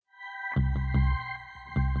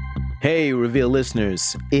Hey, Reveal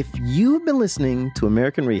listeners, if you've been listening to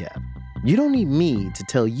American Rehab, you don't need me to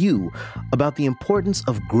tell you about the importance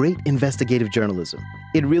of great investigative journalism.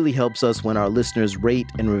 It really helps us when our listeners rate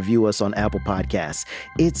and review us on Apple Podcasts.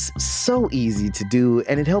 It's so easy to do,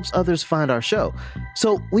 and it helps others find our show.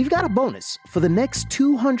 So we've got a bonus. For the next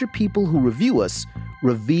 200 people who review us,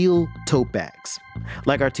 Reveal tote bags.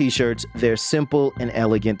 Like our t-shirts, they're simple and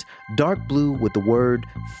elegant, dark blue with the word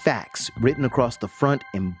facts written across the front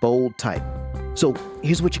in bold type. So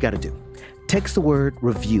here's what you got to do. Text the word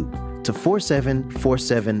review to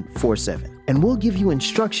 474747, and we'll give you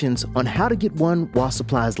instructions on how to get one while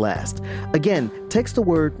supplies last. Again, text the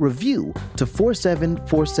word review to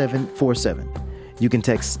 474747. You can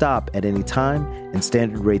text stop at any time, and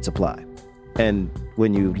standard rates apply. And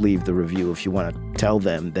when you leave the review, if you want to tell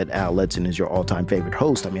them that Al Letson is your all-time favorite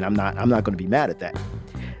host, I'm not going to be mad at that.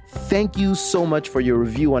 Thank you so much for your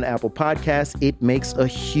review on Apple Podcasts. It makes a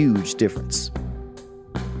huge difference.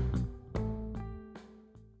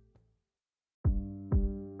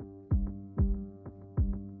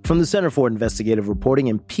 From the Center for Investigative Reporting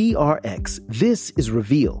and PRX, this is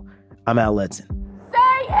Reveal. I'm Al Letson.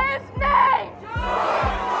 Say his name!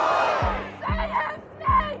 Say his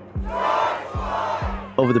name!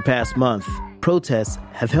 Over the past month, protests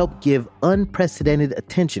have helped give unprecedented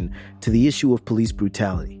attention to the issue of police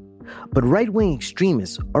brutality. But right-wing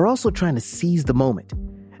extremists are also trying to seize the moment.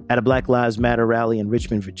 At a Black Lives Matter rally in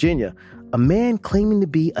Richmond, Virginia, a man claiming to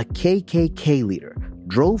be a KKK leader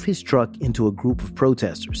drove his truck into a group of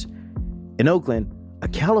protesters. In Oakland, a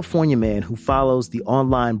California man who follows the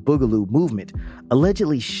online Boogaloo movement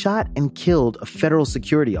allegedly shot and killed a federal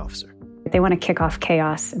security officer. They want to kick off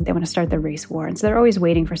chaos. They want to start the race war. And so they're always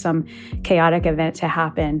waiting for some chaotic event to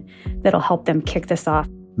happen that'll help them kick this off.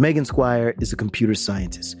 Megan Squire is a computer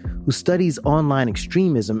scientist who studies online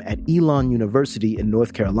extremism at Elon University in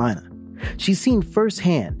North Carolina. She's seen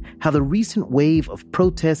firsthand how the recent wave of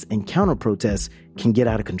protests and counter-protests can get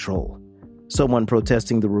out of control. Someone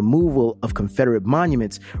protesting the removal of Confederate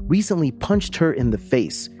monuments recently punched her in the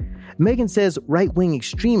face. Megan says right-wing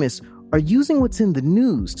extremists are using what's in the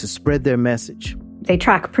news to spread their message. They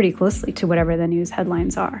track pretty closely to whatever the news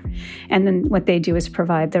headlines are. And then what they do is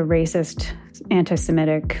provide the racist,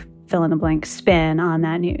 anti-Semitic, fill-in-the-blank spin on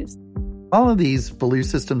that news. All of these belief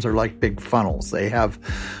systems are like big funnels. They have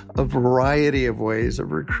a variety of ways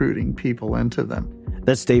of recruiting people into them.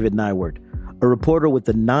 That's David Nyward, a reporter with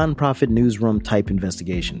the nonprofit newsroom Type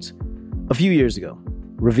Investigations. A few years ago,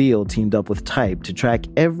 Reveal teamed up with Type to track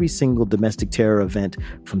every single domestic terror event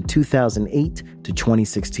from 2008 to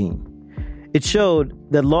 2016. It showed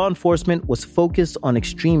that law enforcement was focused on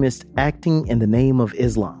extremists acting in the name of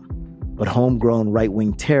Islam, but homegrown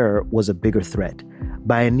right-wing terror was a bigger threat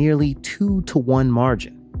by a nearly 2-to-1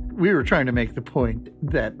 margin. We were trying to make the point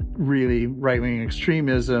that really right-wing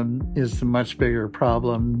extremism is a much bigger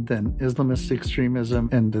problem than Islamist extremism,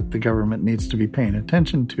 and that the government needs to be paying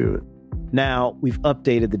attention to it. Now, we've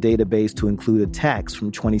updated the database to include attacks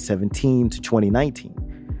from 2017 to 2019.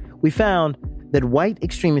 We found that white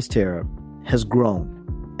extremist terror has grown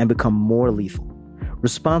and become more lethal,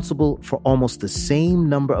 responsible for almost the same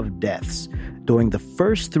number of deaths during the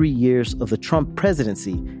first 3 years of the Trump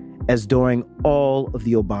presidency as during all of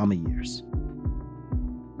the Obama years.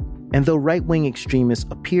 And though right-wing extremists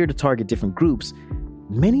appear to target different groups,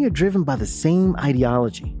 many are driven by the same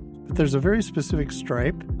ideology. But there's a very specific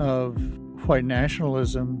stripe of white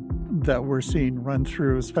nationalism that we're seeing run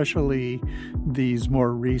through, especially these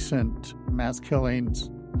more recent mass killings.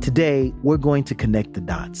 Today, we're going to connect the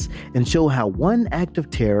dots and show how one act of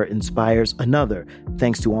terror inspires another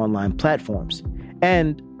thanks to online platforms.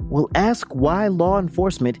 And we'll ask why law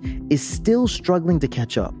enforcement is still struggling to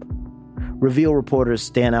catch up. Reveal reporters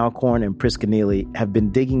Stan Alcorn and Priska Neely have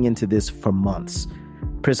been digging into this for months.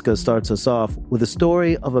 Priska starts us off with a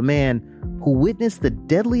story of a man who witnessed the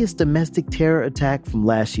deadliest domestic terror attack from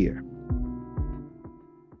last year.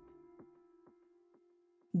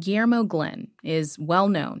 Guillermo Glenn is well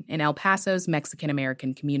known in El Paso's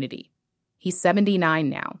Mexican-American community. He's 79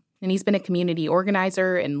 now, and he's been a community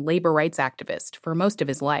organizer and labor rights activist for most of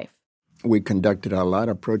his life. We conducted a lot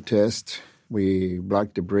of protests. We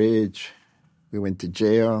blocked the bridge. We went to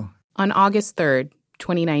jail. On August 3rd,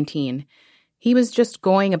 2019, he was just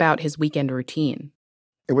going about his weekend routine.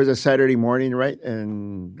 It was a Saturday morning, right,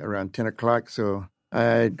 and around 10 o'clock, so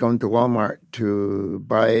I'd gone to Walmart to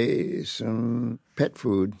buy some pet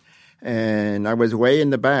food, and I was way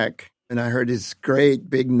in the back, and I heard this great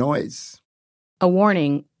big noise. A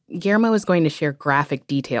warning, Guillermo is going to share graphic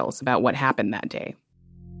details about what happened that day.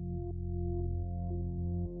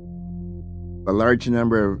 A large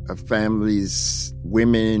number of families,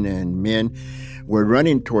 women and men, were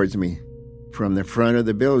running towards me from the front of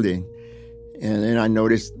the building. And then I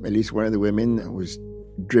noticed at least one of the women was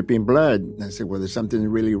dripping blood. And I said, well, there's something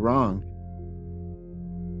really wrong.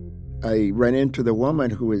 I ran into the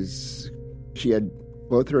woman she had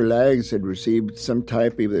both her legs had received some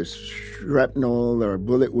type of either shrapnel or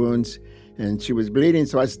bullet wounds, and she was bleeding.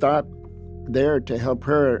 So I stopped there to help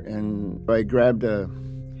her, and I grabbed a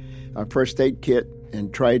first aid kit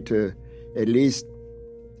and tried to at least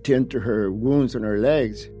tend to her wounds on her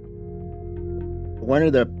legs. One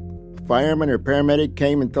of the firemen or paramedic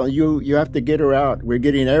came and told you have to get her out. We're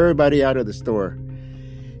getting everybody out of the store.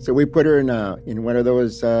 So we put her in one of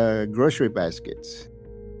those grocery baskets.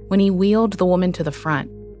 When he wheeled the woman to the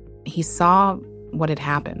front, he saw what had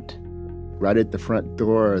happened. Right at the front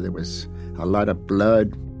door, there was a lot of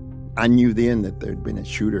blood. I knew then that there had been a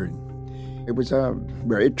shooter. It was a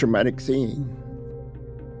very traumatic scene.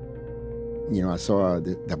 You know, I saw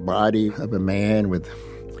the body of a man with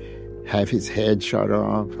half his head shot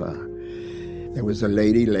off. There was a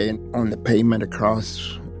lady laying on the pavement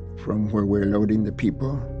across from where we're loading the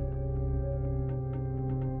people.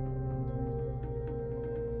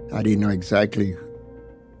 I didn't know exactly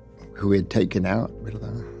who had taken out, but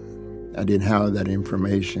I didn't have that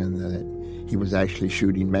information that he was actually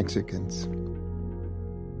shooting Mexicans.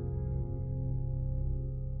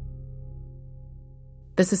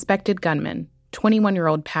 The suspected gunman,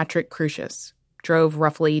 21-year-old Patrick Crusius, drove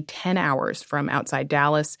roughly 10 hours from outside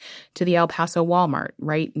Dallas to the El Paso Walmart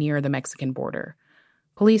right near the Mexican border.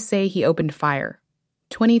 Police say he opened fire.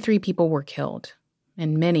 23 people were killed,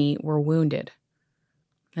 and many were wounded.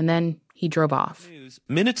 And then he drove off.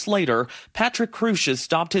 Minutes later, Patrick Crusius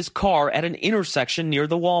stopped his car at an intersection near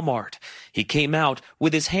the Walmart. He came out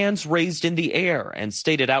with his hands raised in the air and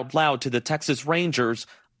stated out loud to the Texas Rangers,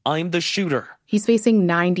 "I'm the shooter." He's facing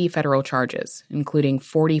 90 federal charges, including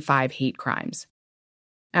 45 hate crimes.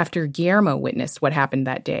 After Guillermo witnessed what happened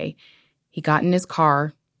that day, he got in his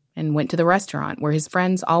car and went to the restaurant where his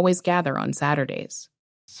friends always gather on Saturdays.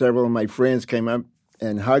 Several of my friends came up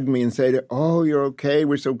and hugged me and said, "Oh, you're okay.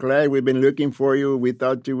 We're so glad. We've been looking for you. We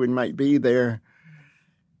thought you might be there."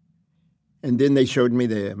 And then they showed me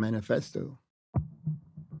the manifesto.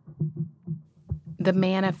 The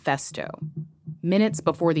manifesto. Minutes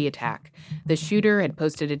before the attack, the shooter had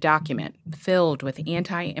posted a document filled with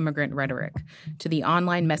anti-immigrant rhetoric to the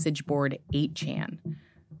online message board 8chan.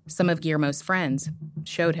 Some of Guillermo's friends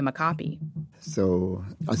showed him a copy. So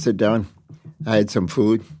I sat down. I had some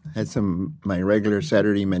food, had my regular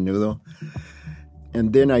Saturday menudo.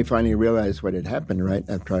 And then I finally realized what had happened right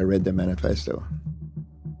after I read the manifesto.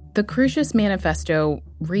 The Crusius Manifesto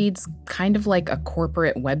reads kind of like a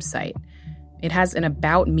corporate website. It has an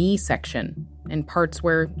About Me section and parts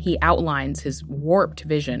where he outlines his warped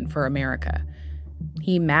vision for America.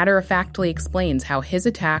 He matter-of-factly explains how his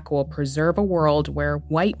attack will preserve a world where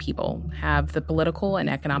white people have the political and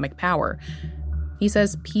economic power. He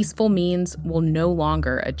says peaceful means will no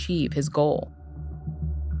longer achieve his goal.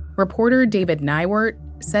 Reporter David Nywert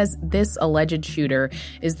says this alleged shooter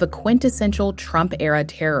is the quintessential Trump-era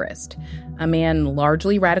terrorist, a man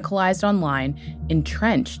largely radicalized online,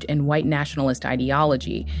 entrenched in white nationalist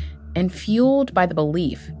ideology, and fueled by the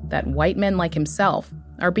belief that white men like himself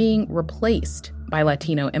are being replaced by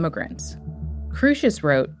Latino immigrants. Crusius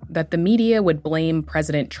wrote that the media would blame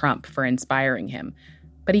President Trump for inspiring him,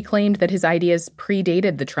 but he claimed that his ideas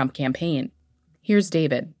predated the Trump campaign. Here's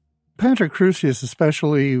David. Patrick Crusius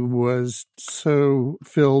especially was so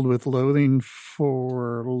filled with loathing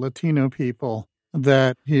for Latino people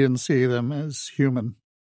that he didn't see them as human.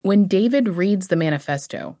 When David reads the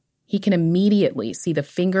manifesto, he can immediately see the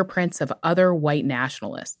fingerprints of other white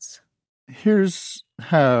nationalists. Here's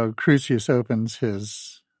how Crusius opens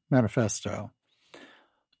his manifesto.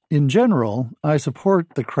 In general, I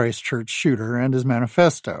support the Christchurch shooter and his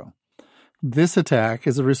manifesto. This attack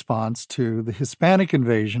is a response to the Hispanic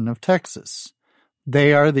invasion of Texas.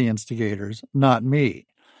 They are the instigators, not me.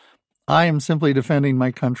 I am simply defending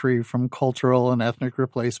my country from cultural and ethnic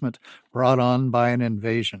replacement brought on by an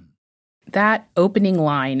invasion. That opening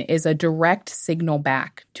line is a direct signal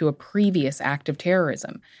back to a previous act of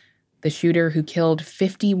terrorism, the shooter who killed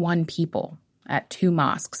 51 people at 2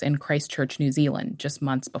 mosques in Christchurch, New Zealand, just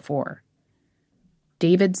months before.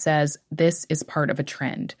 David says this is part of a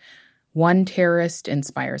trend. One terrorist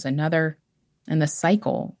inspires another, and the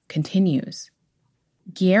cycle continues.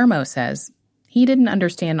 Guillermo says he didn't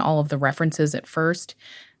understand all of the references at first,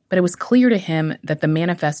 but it was clear to him that the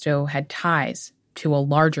manifesto had ties to a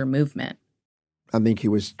larger movement. I think he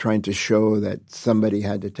was trying to show that somebody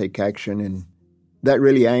had to take action, and That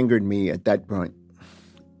really angered me at that point.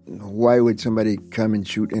 Why would somebody come and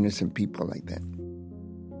shoot innocent people like that?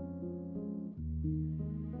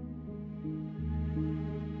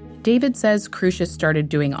 David says Crusius started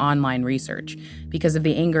doing online research because of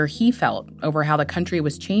the anger he felt over how the country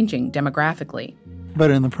was changing demographically.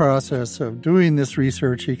 But in the process of doing this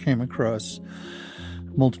research, he came across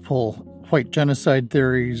multiple white genocide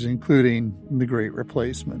theories, including the Great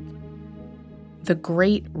Replacement. The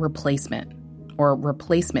Great Replacement, or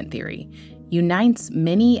replacement theory, unites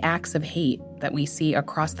many acts of hate that we see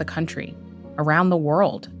across the country, around the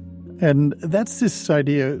world. And that's this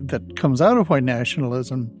idea that comes out of white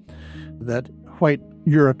nationalism, that white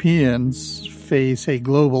Europeans face a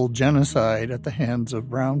global genocide at the hands of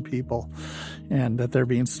brown people, and that they're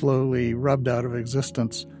being slowly rubbed out of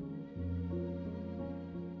existence.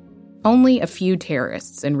 Only a few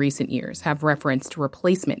terrorists in recent years have referenced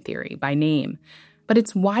replacement theory by name, but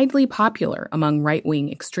it's widely popular among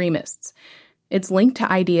right-wing extremists. It's linked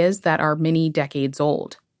to ideas that are many decades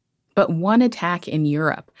old. But one attack in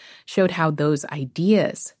Europe showed how those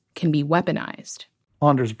ideas can be weaponized.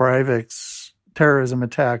 Anders Breivik's terrorism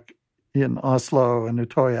attack in Oslo and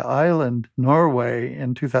Utoya Island, Norway,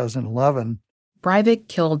 in 2011. Breivik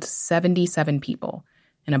killed 77 people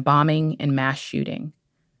in a bombing and mass shooting.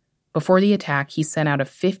 Before the attack, he sent out a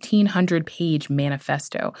 1,500-page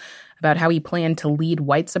manifesto about how he planned to lead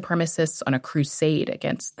white supremacists on a crusade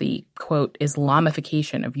against the, quote,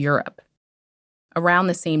 Islamification of Europe. Around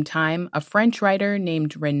the same time, a French writer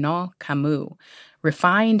named Renaud Camus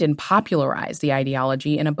refined and popularized the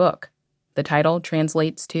ideology in a book. The title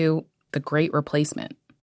translates to The Great Replacement.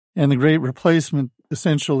 And the Great Replacement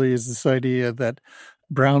essentially is this idea that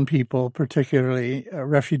brown people, particularly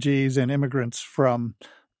refugees and immigrants from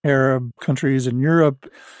Arab countries in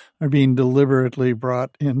Europe, are being deliberately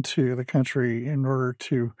brought into the country in order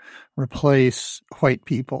to replace white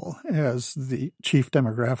people as the chief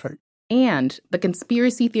demographic. And the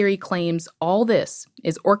conspiracy theory claims all this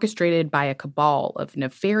is orchestrated by a cabal of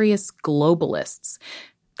nefarious globalists.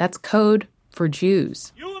 That's code for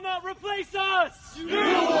Jews. You will not replace us! You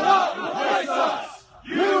will not replace us!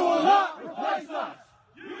 You will not replace us!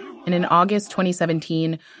 And in August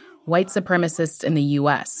 2017, white supremacists in the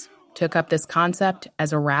U.S. took up this concept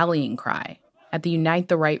as a rallying cry at the Unite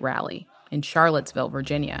the Right rally in Charlottesville,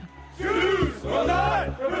 Virginia. Jews will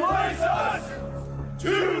not replace us!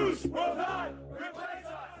 Jews will not replace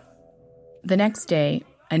us! The next day,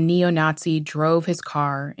 a neo-Nazi drove his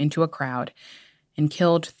car into a crowd and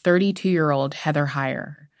killed 32-year-old Heather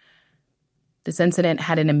Heyer. This incident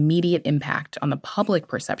had an immediate impact on the public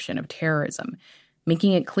perception of terrorism,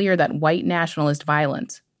 making it clear that white nationalist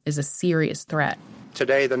violence is a serious threat.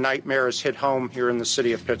 Today, the nightmare has hit home here in the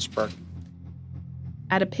city of Pittsburgh.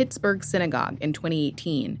 At a Pittsburgh synagogue in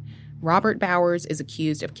 2018, Robert Bowers is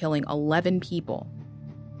accused of killing 11 people.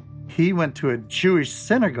 He went to a Jewish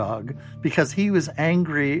synagogue because he was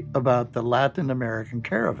angry about the Latin American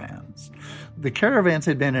caravans. The caravans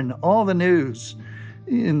had been in all the news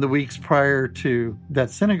in the weeks prior to that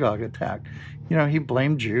synagogue attack. You know, he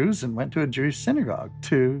blamed Jews and went to a Jewish synagogue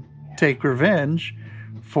to take revenge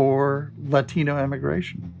for Latino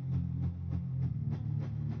immigration.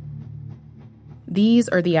 These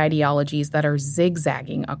are the ideologies that are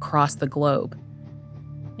zigzagging across the globe.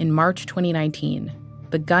 In March 2019,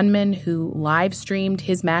 the gunman who live-streamed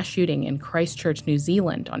his mass shooting in Christchurch, New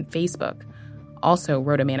Zealand on Facebook also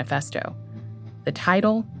wrote a manifesto. The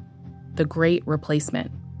title, The Great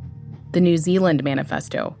Replacement. The New Zealand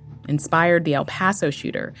manifesto inspired the El Paso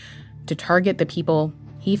shooter to target the people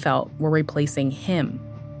he felt were replacing him.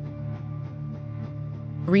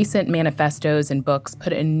 Recent manifestos and books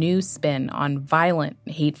put a new spin on violent,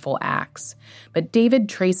 hateful acts, but David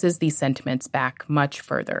traces these sentiments back much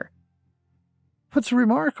further. What's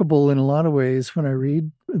remarkable in a lot of ways when I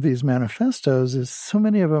read these manifestos is so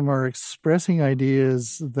many of them are expressing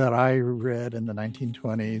ideas that I read in the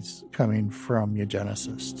 1920s coming from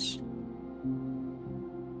eugenicists.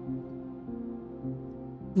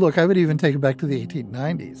 Look, I would even take it back to the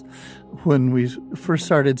 1890s when we first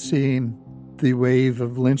started seeing the wave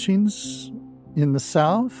of lynchings in the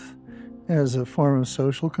South as a form of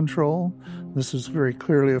social control. This was very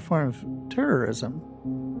clearly a form of terrorism.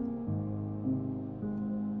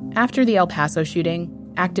 After the El Paso shooting,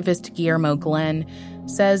 activist Guillermo Glenn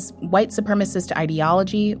says white supremacist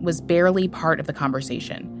ideology was barely part of the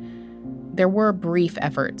conversation. There were brief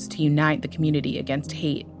efforts to unite the community against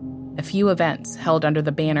hate, a few events held under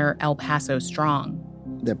the banner El Paso Strong.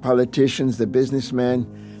 The politicians, the businessmen,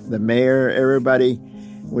 the mayor, everybody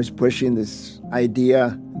was pushing this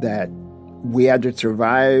idea that we had to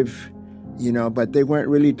survive but they weren't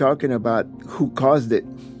really talking about who caused it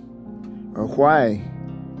or why.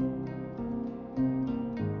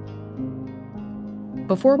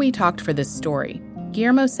 Before we talked for this story,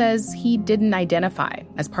 Guillermo says he didn't identify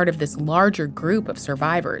as part of this larger group of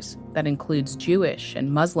survivors that includes Jewish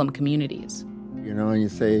and Muslim communities. You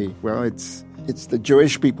say, well, it's the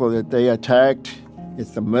Jewish people that they attacked.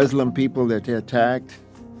 It's the Muslim people that they attacked.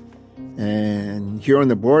 And here on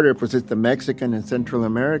the border, it was just the Mexican and Central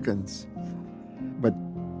Americans. But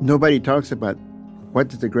nobody talks about what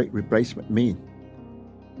does the Great Replacement mean.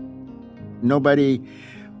 Nobody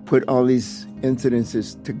put all these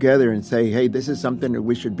incidences together and say, hey, this is something that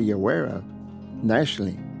we should be aware of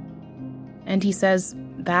nationally. And he says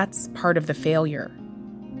that's part of the failure,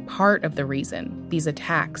 part of the reason these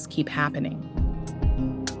attacks keep happening.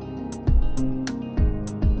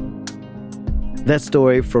 That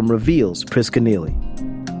story from Reveal's Priska Neely.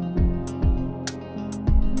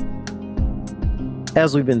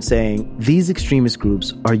 As we've been saying, these extremist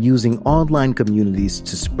groups are using online communities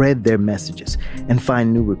to spread their messages and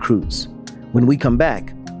find new recruits. When we come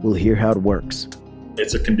back, we'll hear how it works.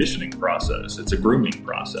 It's a conditioning process. It's a grooming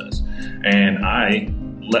process. And I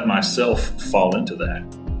let myself fall into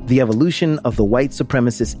that. The evolution of the white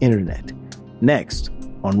supremacist internet. Next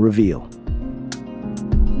on Reveal.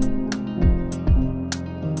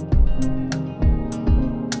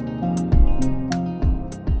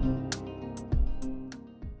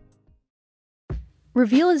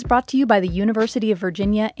 Reveal is brought to you by the University of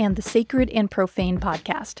Virginia and the Sacred and Profane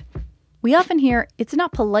podcast. We often hear it's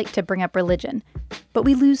not polite to bring up religion, but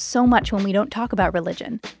we lose so much when we don't talk about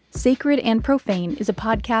religion. Sacred and Profane is a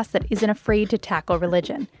podcast that isn't afraid to tackle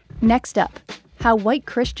religion. Next up, how white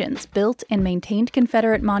Christians built and maintained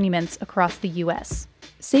Confederate monuments across the U.S.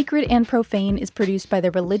 Sacred and Profane is produced by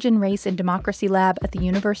the Religion, Race, and Democracy Lab at the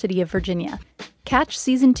University of Virginia. Catch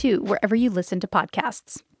Season 2 wherever you listen to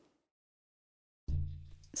podcasts.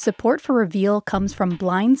 Support for Reveal comes from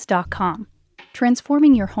Blinds.com.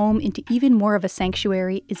 Transforming your home into even more of a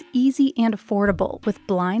sanctuary is easy and affordable with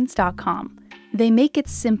Blinds.com. They make it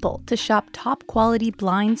simple to shop top-quality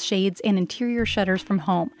blinds, shades, and interior shutters from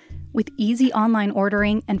home with easy online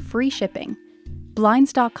ordering and free shipping.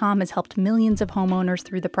 Blinds.com has helped millions of homeowners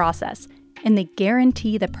through the process, and they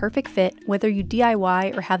guarantee the perfect fit whether you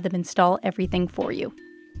DIY or have them install everything for you.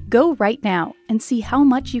 Go right now and see how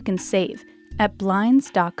much you can save at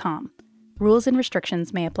Blinds.com. Rules and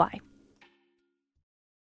restrictions may apply.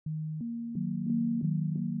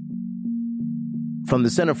 From the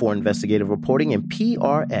Center for Investigative Reporting and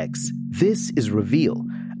PRX, this is Reveal.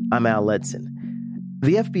 I'm Al Letson.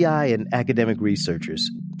 The FBI and academic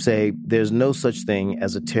researchers say there's no such thing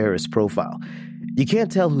as a terrorist profile. You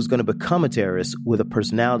can't tell who's going to become a terrorist with a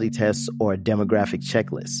personality test or a demographic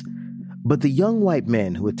checklist. But the young white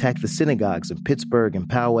men who attacked the synagogues in Pittsburgh and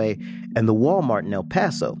Poway and the Walmart in El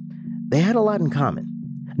Paso, they had a lot in common.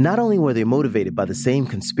 Not only were they motivated by the same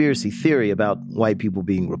conspiracy theory about white people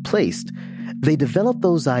being replaced, they developed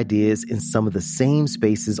those ideas in some of the same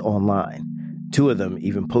spaces online. Two of them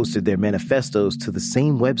even posted their manifestos to the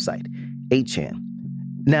same website, 8chan.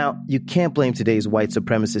 Now, you can't blame today's white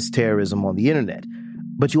supremacist terrorism on the internet,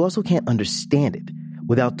 but you also can't understand it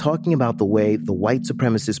without talking about the way the white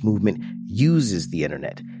supremacist movement uses the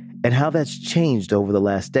internet and how that's changed over the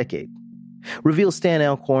last decade. Reveal Stan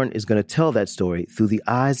Alcorn is going to tell that story through the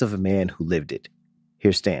eyes of a man who lived it.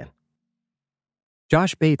 Here's Stan.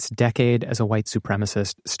 Josh Bates' decade as a white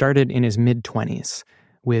supremacist started in his mid-20s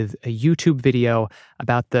with a YouTube video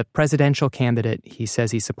about the presidential candidate he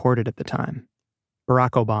says he supported at the time,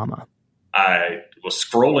 Barack Obama. I was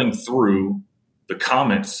scrolling through the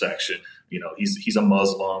comments section. He's a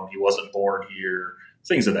Muslim. He wasn't born here,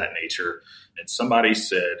 things of that nature. And somebody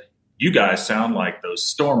said, "You guys sound like those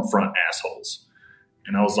Stormfront assholes."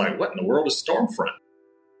 And I was like, what in the world is Stormfront?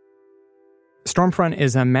 Stormfront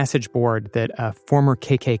is a message board that a former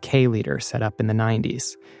KKK leader set up in the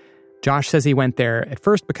 90s. Josh says he went there at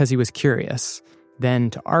first because he was curious, then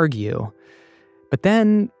to argue. But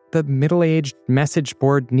then the middle-aged message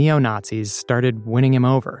board neo-Nazis started winning him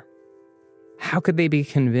over. How could they be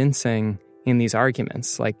convincing in these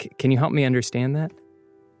arguments? Can you help me understand that?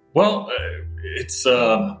 Well,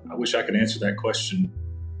 I wish I could answer that question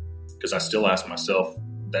because I still ask myself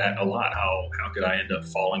that a lot. How could I end up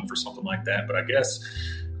falling for something like that? But I guess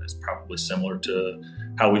it's probably similar to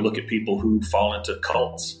how we look at people who fall into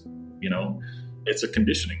cults. It's a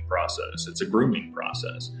conditioning process. It's a grooming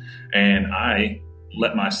process. And I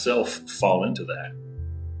let myself fall into that.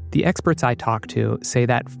 The experts I talk to say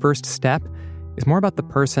that first step is more about the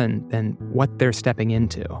person than what they're stepping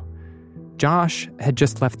into. Josh had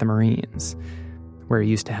just left the Marines. where he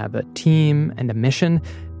used to have a team and a mission.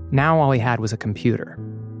 Now all he had was a computer.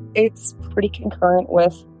 It's pretty concurrent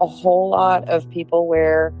with a whole lot of people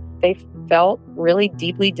where they felt really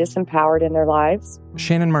deeply disempowered in their lives.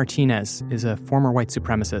 Shannon Martinez is a former white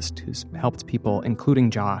supremacist who's helped people,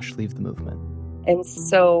 including Josh, leave the movement. And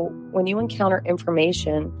so when you encounter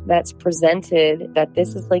information that's presented that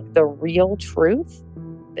this is like the real truth,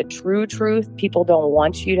 the true truth people don't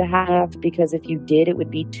want you to have, because if you did, it would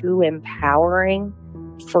be too empowering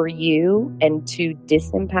for you and too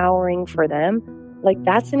disempowering for them. Like,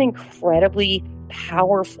 that's an incredibly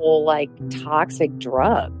powerful, toxic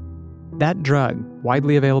drug. That drug,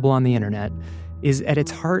 widely available on the internet, is at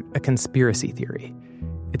its heart a conspiracy theory.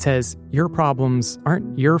 It says your problems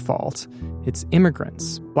aren't your fault. It's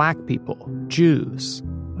immigrants, black people, Jews.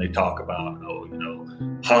 They talk about,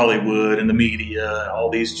 Hollywood and the media and all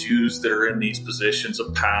these Jews that are in these positions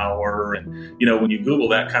of power. And, when you Google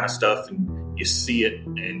that kind of stuff and you see it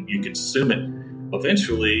and you consume it,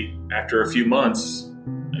 eventually, after a few months,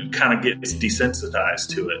 it kind of gets desensitized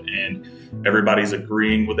to it. And everybody's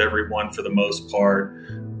agreeing with everyone for the most part.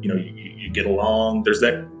 You get along. There's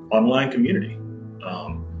that online community.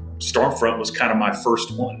 Stormfront was kind of my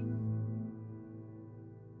first one.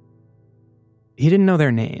 He didn't know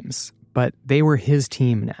their names, but they were his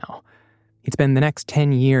team now. He'd spend the next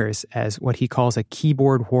 10 years as what he calls a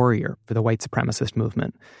keyboard warrior for the white supremacist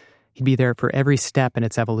movement. He'd be there for every step in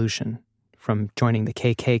its evolution, from joining the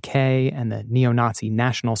KKK and the neo-Nazi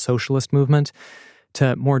National Socialist movement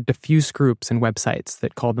to more diffuse groups and websites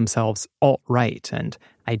that called themselves alt-right and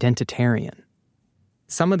identitarian.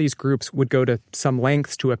 Some of these groups would go to some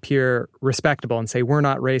lengths to appear respectable and say, we're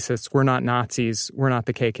not racists, we're not Nazis, we're not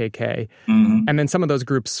the KKK. Mm-hmm. And then some of those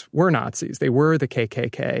groups were Nazis. They were the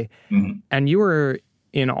KKK. Mm-hmm. And you were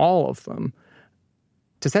in all of them.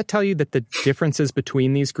 Does that tell you that the differences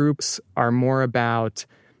between these groups are more about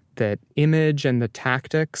the image and the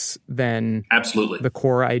tactics than Absolutely. The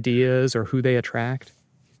core ideas or who they attract?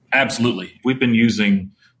 Absolutely. We've been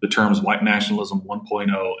using the terms white nationalism 1.0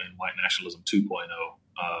 and white nationalism 2.0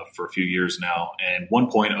 for a few years now. And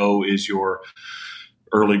 1.0 is your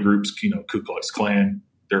early groups, Ku Klux Klan.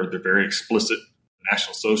 They're very explicit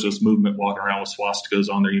National Socialist movement, walking around with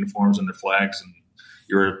swastikas on their uniforms and their flags. And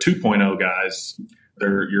your 2.0 guys,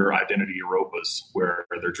 they're your identity Europas, where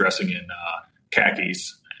they're dressing in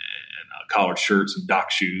khakis and collared shirts and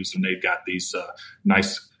dock shoes, and they've got these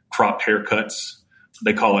nice cropped haircuts.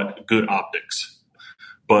 They call it good optics.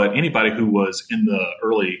 But anybody who was in the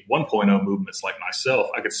early 1.0 movements like myself,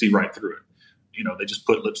 I could see right through it. They just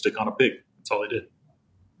put lipstick on a pig. That's all they did.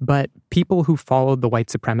 But people who followed the white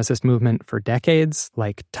supremacist movement for decades,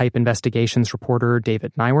 like Type Investigations reporter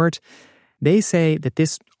David Neiwert, they say that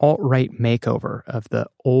this alt-right makeover of the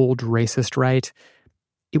old racist right,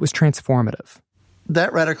 it was transformative.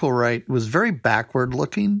 That radical right was very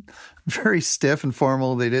backward-looking, very stiff and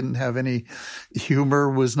formal. They didn't have any humor,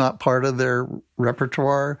 was not part of their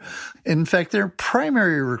repertoire. In fact, their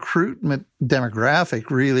primary recruitment demographic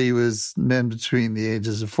really was men between the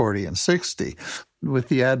ages of 40 and 60. With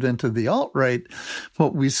the advent of the alt-right,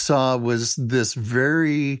 what we saw was this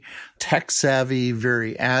very tech-savvy,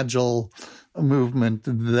 very agile movement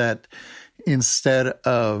that instead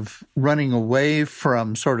of running away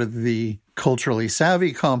from sort of the culturally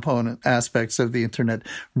savvy component aspects of the internet,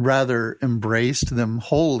 rather embraced them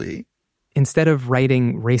wholly. Instead of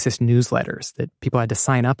writing racist newsletters that people had to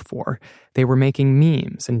sign up for, they were making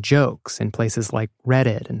memes and jokes in places like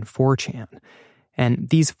Reddit and 4chan. And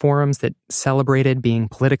these forums that celebrated being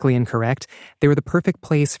politically incorrect, they were the perfect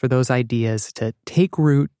place for those ideas to take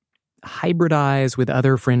root, hybridize with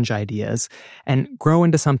other fringe ideas, and grow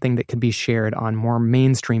into something that could be shared on more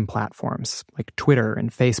mainstream platforms like Twitter and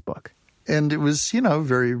Facebook. And it was,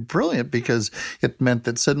 very brilliant because it meant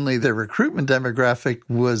that suddenly their recruitment demographic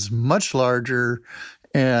was much larger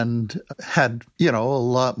and had, a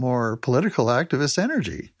lot more political activist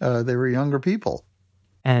energy. They were younger people.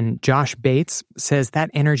 And Josh Bates says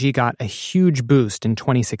that energy got a huge boost in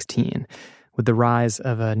 2016 with the rise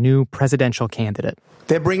of a new presidential candidate.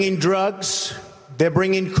 They're bringing drugs, they're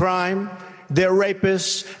bringing crime, they're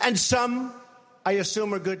rapists, and some, I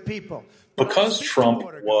assume, are good people. Because Trump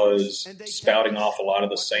was spouting off a lot of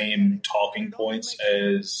the same talking points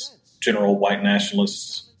as general white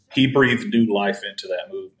nationalists, he breathed new life into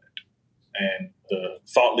that movement. And the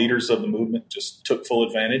thought leaders of the movement just took full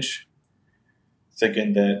advantage,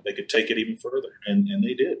 thinking that they could take it even further. And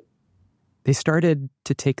they did. They started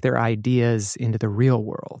to take their ideas into the real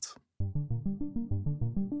world.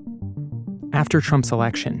 After Trump's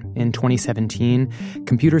election in 2017,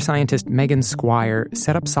 computer scientist Megan Squire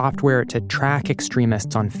set up software to track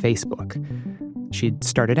extremists on Facebook. She'd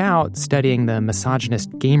started out studying the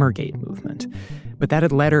misogynist Gamergate movement, but that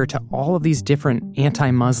had led her to all of these different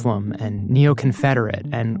anti-Muslim and neo-Confederate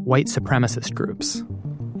and white supremacist groups.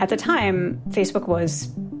 At the time, Facebook was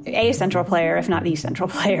a central player, if not the central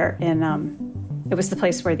player, and it was the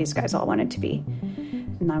place where these guys all wanted to be.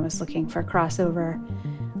 And I was looking for crossover,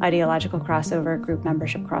 ideological crossover, group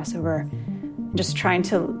membership crossover, just trying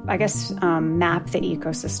to, I guess, map the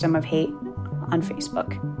ecosystem of hate on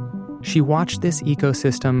Facebook. She watched this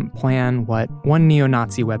ecosystem plan what one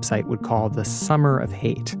neo-Nazi website would call the Summer of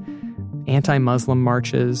Hate. Anti-Muslim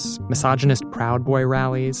marches, misogynist Proud Boy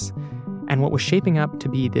rallies, and what was shaping up to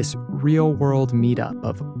be this real-world meetup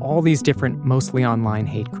of all these different, mostly online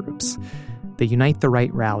hate groups. The Unite the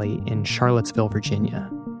Right rally in Charlottesville, Virginia.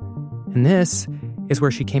 And this is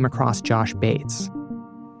where she came across Josh Bates.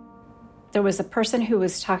 There was a person who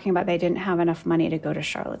was talking about they didn't have enough money to go to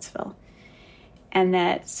Charlottesville. And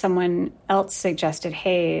that someone else suggested,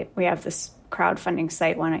 hey, we have this crowdfunding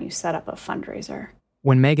site, why don't you set up a fundraiser?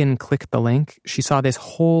 When Megan clicked the link, she saw this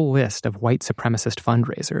whole list of white supremacist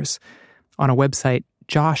fundraisers on a website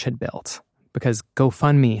Josh had built because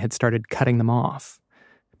GoFundMe had started cutting them off.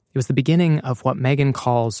 It was the beginning of what Megan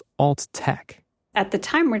calls alt-tech. At the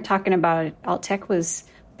time we're talking about, alt-tech was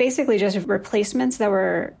basically just replacements that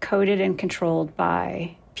were coded and controlled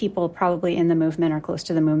by people probably in the movement or close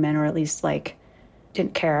to the movement, or at least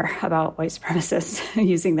didn't care about white supremacists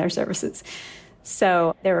using their services.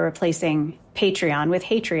 So they were replacing Patreon with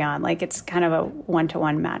Hatreon. It's kind of a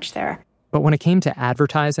one-to-one match there. But when it came to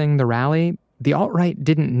advertising the rally, the alt-right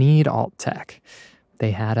didn't need alt-tech.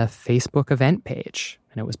 They had a Facebook event page,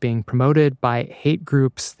 and it was being promoted by hate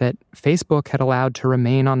groups that Facebook had allowed to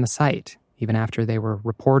remain on the site, even after they were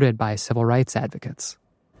reported by civil rights advocates.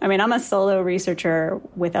 I mean, I'm a solo researcher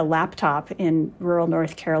with a laptop in rural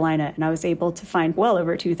North Carolina, and I was able to find well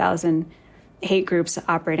over 2,000 hate groups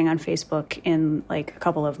operating on Facebook in a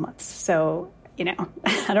couple of months. So,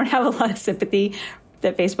 I don't have a lot of sympathy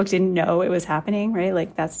that Facebook didn't know it was happening,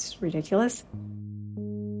 right? That's ridiculous.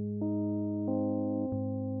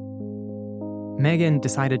 Megan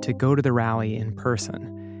decided to go to the rally in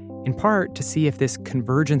person, in part to see if this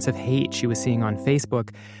convergence of hate she was seeing on Facebook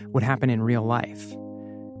would happen in real life.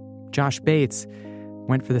 Josh Bates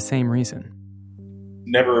went for the same reason.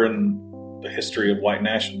 Never in the history of white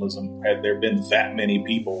nationalism had there been that many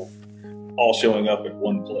people all showing up at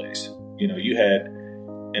one place. You had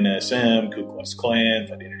NSM, Ku Klux Klan,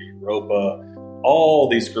 Fidelity Europa, all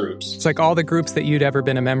these groups. It's all the groups that you'd ever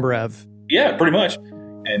been a member of. Yeah, pretty much.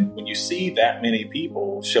 And when you see that many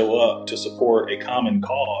people show up to support a common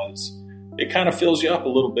cause, it kind of fills you up a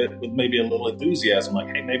little bit with maybe a little enthusiasm,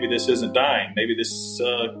 hey, maybe this isn't dying. Maybe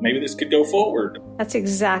this could go forward. That's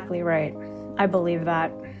exactly right. I believe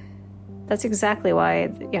that. That's exactly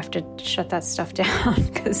why you have to shut that stuff down,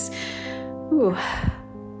 because,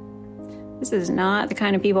 this is not the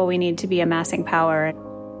kind of people we need to be amassing power.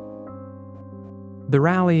 The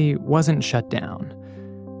rally wasn't shut down,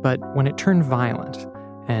 but when it turned violent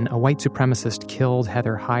and a white supremacist killed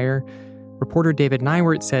Heather Heyer, reporter David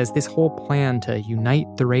Nywert says this whole plan to unite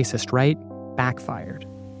the racist right backfired.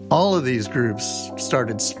 All of these groups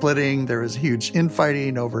started splitting. There was huge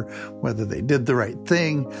infighting over whether they did the right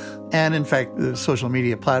thing. And in fact, the social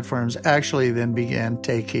media platforms actually then began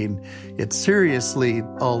taking it seriously,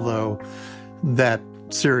 although that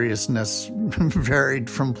seriousness varied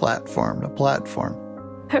from platform to platform.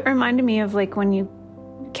 It reminded me of when you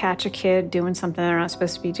catch a kid doing something they're not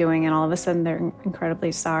supposed to be doing, and all of a sudden they're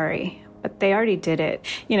incredibly sorry. But they already did it.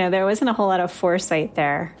 There wasn't a whole lot of foresight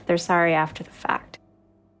there. They're sorry after the fact.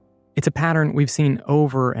 It's a pattern we've seen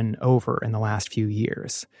over and over in the last few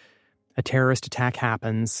years. A terrorist attack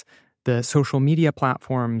happens, the social media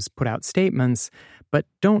platforms put out statements, but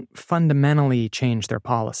don't fundamentally change their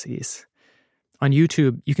policies. On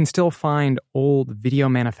YouTube, you can still find old video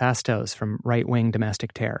manifestos from right-wing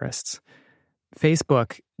domestic terrorists.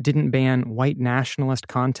 Facebook didn't ban white nationalist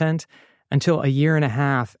content until a year and a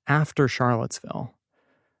half after Charlottesville.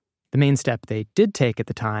 The main step they did take at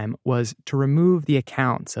the time was to remove the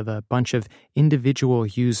accounts of a bunch of individual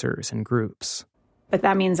users and groups. But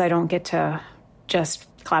that means I don't get to just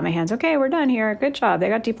clap my hands, okay, we're done here, good job, they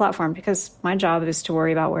got deplatformed, because my job is to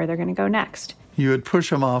worry about where they're going to go next. You would push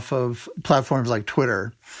them off of platforms like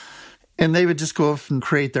Twitter, and they would just go off and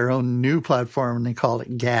create their own new platform, and they called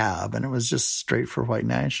it Gab, and it was just straight for white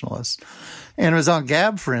nationalists. And it was on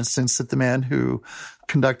Gab, for instance, that the man who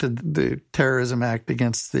conducted the terrorism act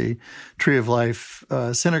against the Tree of Life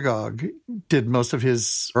synagogue did most of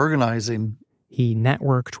his organizing. He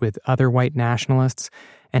networked with other white nationalists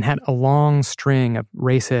and had a long string of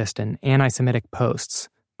racist and anti-Semitic posts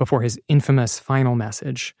before his infamous final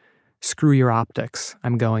message, "Screw your optics,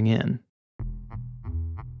 I'm going in."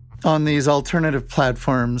 On these alternative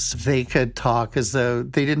platforms, they could talk as though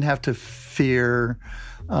they didn't have to fear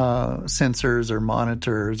censors or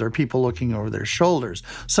monitors or people looking over their shoulders.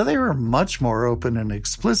 So they were much more open and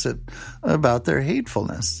explicit about their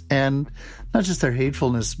hatefulness. And not just their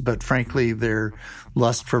hatefulness, but frankly, their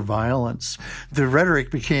lust for violence. The rhetoric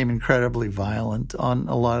became incredibly violent on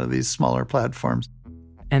a lot of these smaller platforms.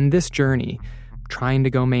 And this journey, trying to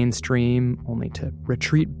go mainstream only to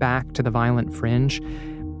retreat back to the violent fringe,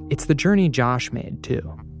 it's the journey Josh made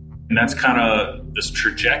too. And that's kind of this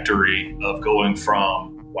trajectory of going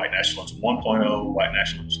from white nationalism 1.0, white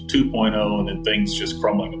nationalism 2.0, and then things just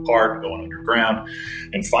crumbling apart and going underground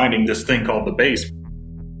and finding this thing called the base.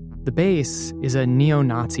 The Base is a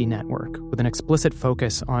neo-Nazi network with an explicit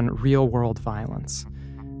focus on real-world violence.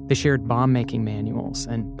 They shared bomb-making manuals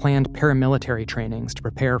and planned paramilitary trainings to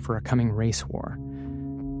prepare for a coming race war.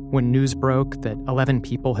 When news broke that 11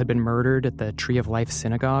 people had been murdered at the Tree of Life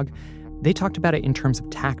synagogue, they talked about it in terms of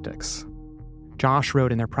tactics. Josh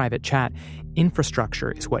wrote in their private chat,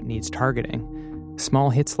 "Infrastructure is what needs targeting. Small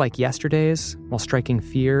hits like yesterday's, while striking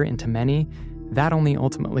fear into many, that only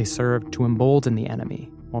ultimately served to embolden the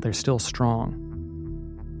enemy while they're still strong."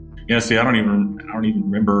 Yeah, see, I don't even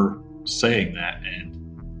remember saying that, and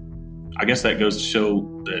I guess that goes to show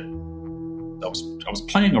that I was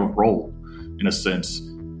playing a role in a sense,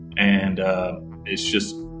 and it's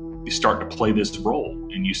just you start to play this role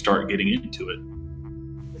and you start getting into it.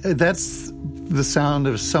 That's the sound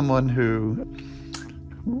of someone who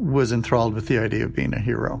was enthralled with the idea of being a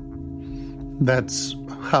hero. That's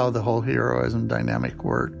how the whole heroism dynamic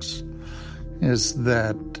works, is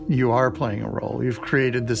that you are playing a role. You've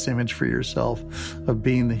created this image for yourself of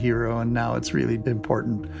being the hero, and now it's really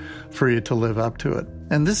important for you to live up to it.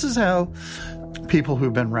 And this is how people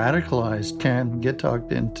who've been radicalized can get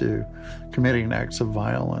talked into committing acts of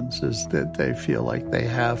violence, is that they feel like they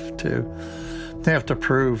have to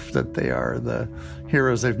prove that they are the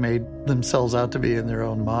heroes they've made themselves out to be in their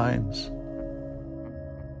own minds.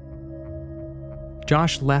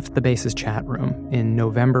 Josh left the base's chat room in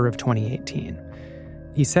November of 2018.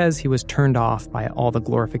 He says he was turned off by all the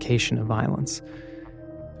glorification of violence.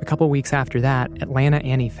 A couple weeks after that, Atlanta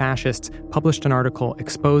anti-fascists published an article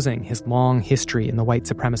exposing his long history in the white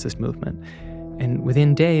supremacist movement. And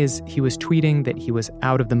within days, he was tweeting that he was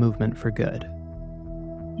out of the movement for good.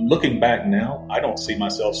 Looking back now, I don't see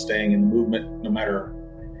myself staying in the movement no matter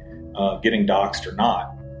getting doxxed or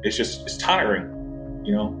not. It's tiring.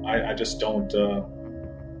 You know, I just don't,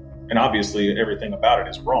 and obviously everything about it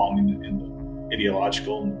is wrong in the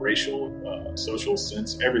ideological and racial, social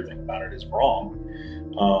sense. Everything about it is wrong.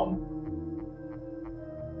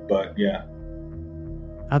 But yeah.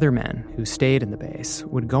 Other men who stayed in the base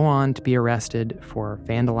would go on to be arrested for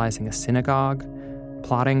vandalizing a synagogue,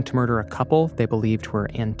 plotting to murder a couple they believed were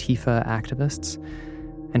Antifa activists,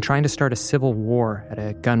 and trying to start a civil war at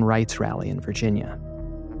a gun rights rally in Virginia.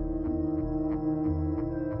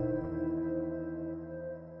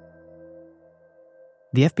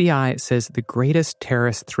 The FBI says the greatest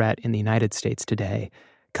terrorist threat in the United States today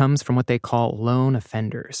comes from what they call lone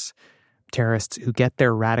offenders, terrorists who get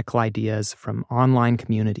their radical ideas from online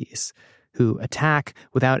communities, who attack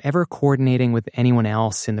without ever coordinating with anyone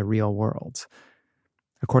else in the real world.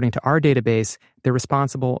 According to our database, they're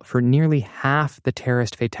responsible for nearly half the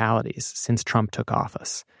terrorist fatalities since Trump took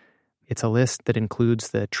office. It's a list that includes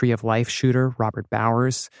the Tree of Life shooter, Robert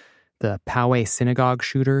Bowers, the Poway synagogue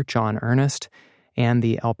shooter, John Earnest, and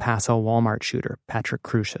the El Paso Walmart shooter, Patrick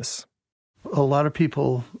Crusius. A lot of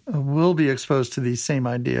people will be exposed to these same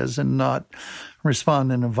ideas and not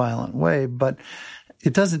respond in a violent way, but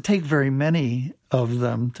it doesn't take very many of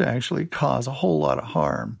them to actually cause a whole lot of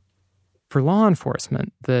harm. For law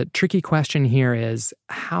enforcement, the tricky question here is,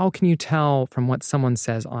 how can you tell from what someone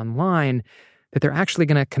says online that they're actually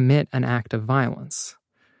going to commit an act of violence?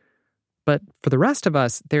 But for the rest of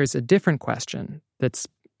us, there's a different question that's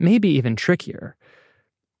maybe even trickier.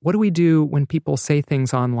 What do we do when people say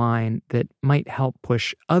things online that might help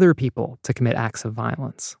push other people to commit acts of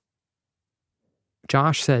violence?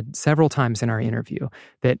 Josh said several times in our interview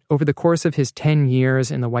that over the course of his 10 years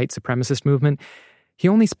in the white supremacist movement, he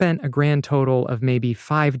only spent a grand total of maybe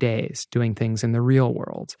 5 days doing things in the real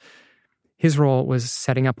world. His role was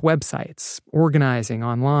setting up websites, organizing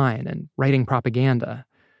online, and writing propaganda.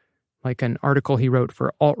 Like an article he wrote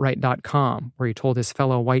for altright.com, where he told his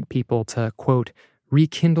fellow white people to, quote,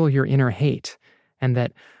 rekindle your inner hate, and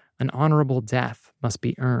that an honorable death must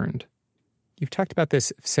be earned. You've talked about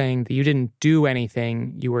this, saying that you didn't do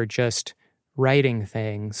anything, you were just writing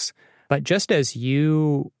things. But just as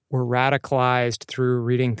you were radicalized through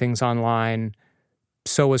reading things online,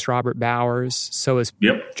 so was Robert Bowers, so is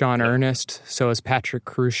John Earnest, so is Patrick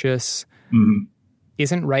Crusius. Mm-hmm.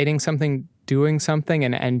 Isn't writing something doing something?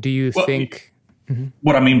 And do you think... Mm-hmm.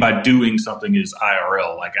 What I mean by doing something is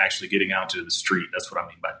IRL, like actually getting out to the street. That's what I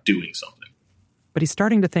mean by doing something. But he's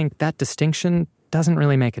starting to think that distinction doesn't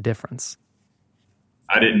really make a difference.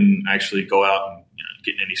 I didn't actually go out and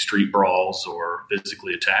get in any street brawls or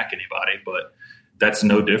physically attack anybody, but that's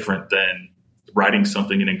no different than writing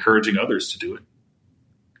something and encouraging others to do it.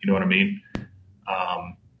 You know what I mean?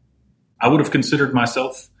 I would have considered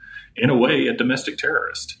myself, in a way, a domestic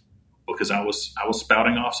terrorist because I was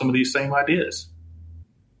spouting off some of these same ideas.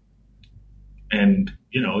 And,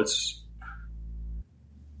 it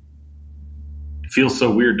feels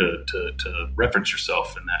so weird to reference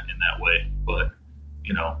yourself in that way. But,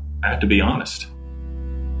 I have to be honest.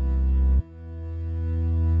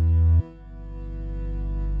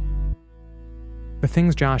 The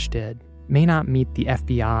things Josh did may not meet the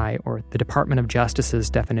FBI or the Department of Justice's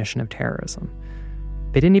definition of terrorism.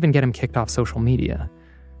 They didn't even get him kicked off social media.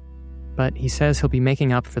 But he says he'll be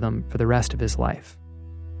making up for them for the rest of his life.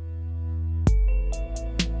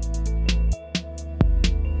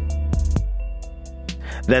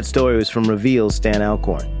 That story was from Reveal's Stan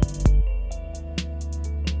Alcorn.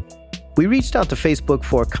 We reached out to Facebook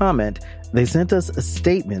for a comment. They sent us a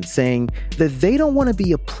statement saying that they don't want to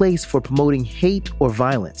be a place for promoting hate or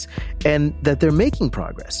violence and that they're making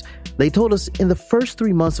progress. They told us in the first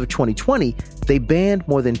 3 months of 2020, they banned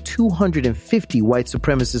more than 250 white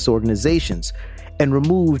supremacist organizations and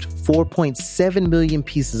removed 4.7 million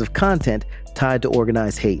pieces of content tied to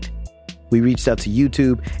organized hate. We reached out to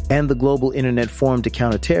YouTube and the Global Internet Forum to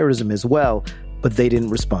Counter Terrorism as well, but they didn't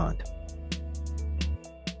respond.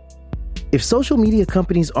 If social media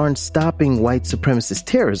companies aren't stopping white supremacist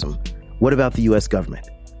terrorism, what about the U.S. government?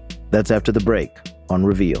 That's after the break on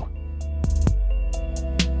Reveal.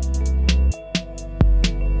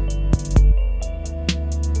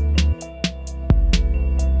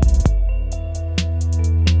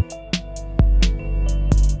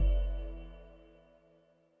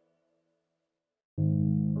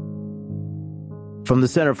 From the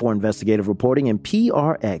Center for Investigative Reporting and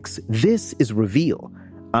PRX, this is Reveal.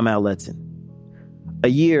 I'm Al Letson. A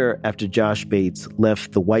year after Josh Bates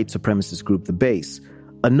left the white supremacist group The Base,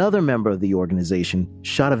 another member of the organization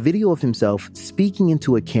shot a video of himself speaking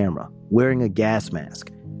into a camera, wearing a gas mask.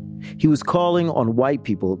 He was calling on white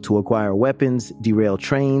people to acquire weapons, derail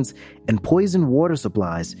trains, and poison water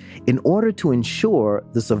supplies in order to ensure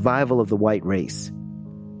the survival of the white race.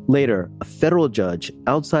 Later, a federal judge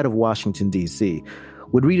outside of Washington, D.C.,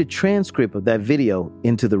 would read a transcript of that video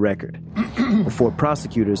into the record before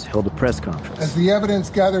prosecutors held a press conference. As the evidence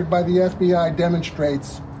gathered by the FBI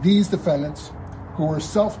demonstrates, these defendants, who were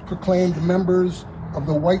self-proclaimed members of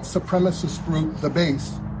the white supremacist group, The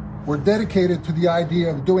Base, were dedicated to the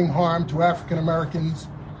idea of doing harm to African Americans,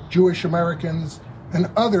 Jewish Americans,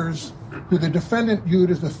 and others who the defendant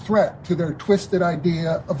viewed as a threat to their twisted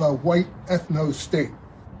idea of a white ethno-state.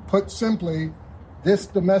 Put simply, this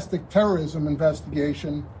domestic terrorism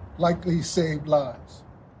investigation likely saved lives.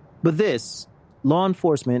 But this, law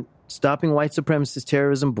enforcement stopping white supremacist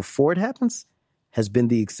terrorism before it happens, has been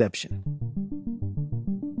the exception.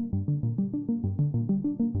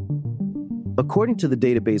 According to the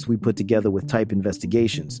database we put together with Type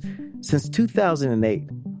Investigations, since 2008,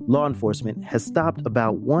 law enforcement has stopped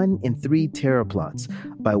about 1 in 3 terror plots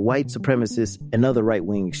by white supremacists and other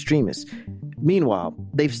right-wing extremists. Meanwhile,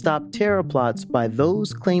 they've stopped terror plots by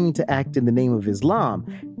those claiming to act in the name of Islam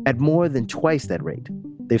at more than twice that rate.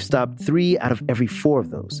 They've stopped 3 out of every 4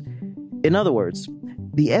 of those. In other words,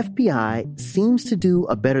 the FBI seems to do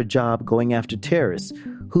a better job going after terrorists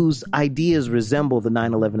whose ideas resemble the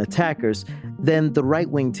 9/11 attackers than the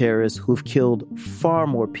right-wing terrorists who've killed far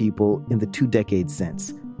more people in the 2 decades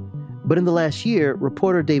since. But in the last year,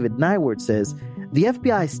 reporter David Nywert says the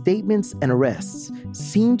FBI's statements and arrests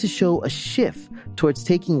seem to show a shift towards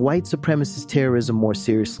taking white supremacist terrorism more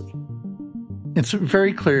seriously. It's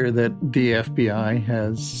very clear that the FBI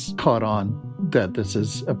has caught on that this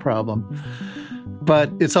is a problem.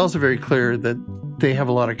 But it's also very clear that they have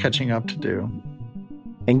a lot of catching up to do.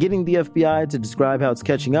 And getting the FBI to describe how it's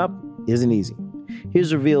catching up isn't easy.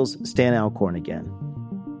 Here's Reveal's Stan Alcorn again.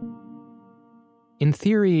 In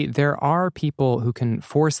theory, there are people who can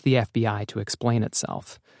force the FBI to explain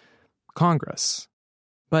itself. Congress.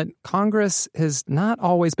 But Congress has not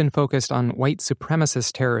always been focused on white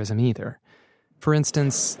supremacist terrorism either. For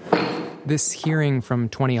instance, this hearing from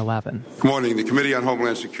 2011. Good morning. The Committee on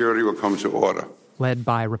Homeland Security will come to order. led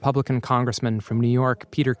by Republican Congressman from New York,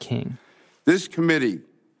 Peter King. This committee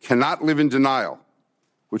cannot live in denial,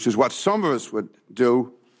 which is what some of us would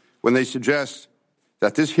do when they suggest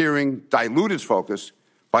that this hearing dilute its focus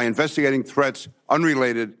by investigating threats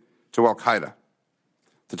unrelated to al-Qaeda.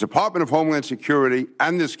 The Department of Homeland Security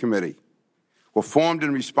and this committee were formed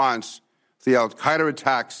in response to the al-Qaeda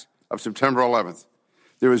attacks of September 11th.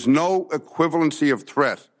 There is no equivalency of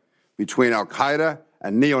threat between al-Qaeda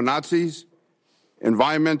and neo-Nazis,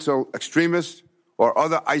 environmental extremists, or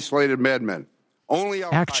other isolated madmen.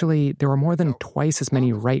 Actually, there were more than twice as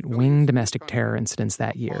many right-wing domestic terror incidents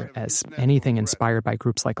that year as anything inspired by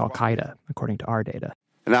groups like al-Qaeda, according to our data.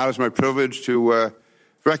 And now it's my privilege to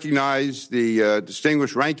recognize the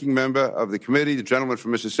distinguished ranking member of the committee, the gentleman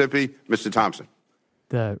from Mississippi, Mr. Thompson.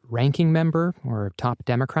 The ranking member, or top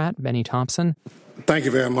Democrat, Benny Thompson. Thank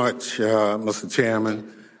you very much, Mr.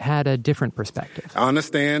 Chairman. Had a different perspective. I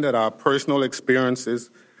understand that our personal experiences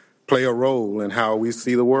play a role in how we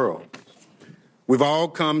see the world. We've all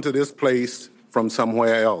come to this place from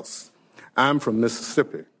somewhere else. I'm from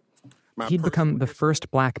Mississippi. He'd become the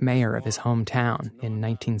first black mayor of his hometown in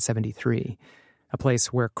 1973, a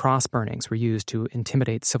place where cross burnings were used to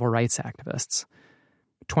intimidate civil rights activists.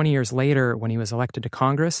 20 years later, when he was elected to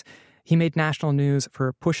Congress, he made national news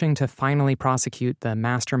for pushing to finally prosecute the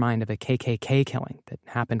mastermind of a KKK killing that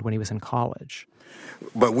happened when he was in college.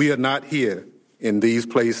 But we are not here in these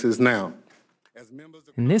places now.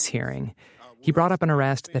 In this hearing, he brought up an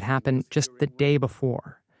arrest that happened just the day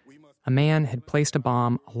before. A man had placed a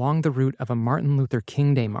bomb along the route of a Martin Luther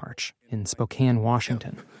King Day march in Spokane,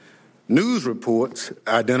 Washington. News reports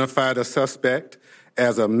identified a suspect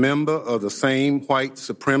as a member of the same white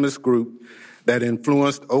supremacist group that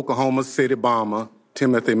influenced Oklahoma City bomber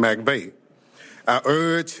Timothy McVeigh. I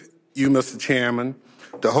urge you, Mr. Chairman,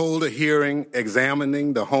 to hold a hearing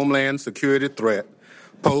examining the homeland security threat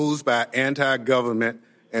posed by anti-government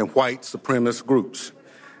and white supremacist groups.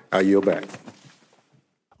 I yield back.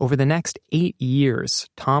 Over the next 8 years,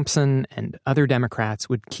 Thompson and other Democrats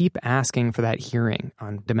would keep asking for that hearing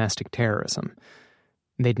on domestic terrorism.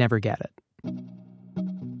 They'd never get it.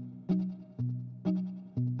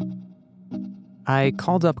 I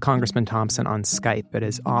called up Congressman Thompson on Skype at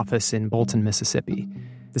his office in Bolton, Mississippi,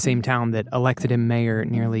 the same town that elected him mayor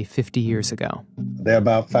nearly 50 years ago. There are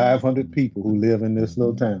about 500 people who live in this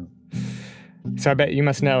little town. So I bet you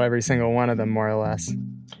must know every single one of them, more or less.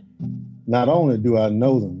 Not only do I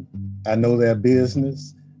know them, I know their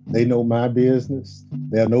business. They know my business.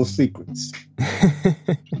 There are no secrets.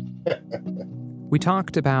 We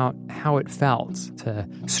talked about how it felt to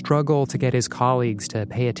struggle to get his colleagues to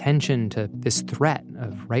pay attention to this threat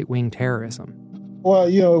of right-wing terrorism. Well,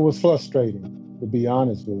 it was frustrating, to be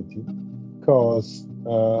honest with you, because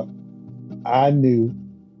I knew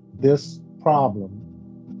this problem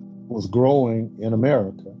was growing in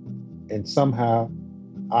America, and somehow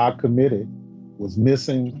our committee was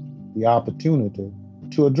missing the opportunity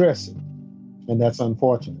to address it, and that's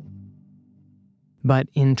unfortunate. But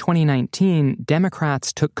in 2019,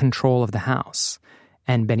 Democrats took control of the House,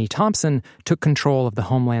 and Benny Thompson took control of the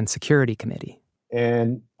Homeland Security Committee.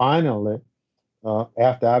 And finally,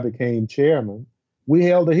 after I became chairman, we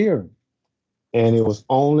held a hearing. And it was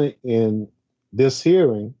only in this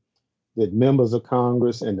hearing that members of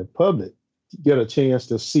Congress and the public get a chance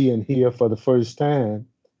to see and hear for the first time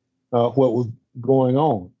what was going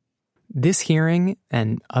on. This hearing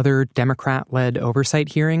and other Democrat-led oversight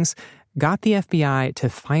hearings got the FBI to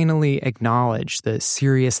finally acknowledge the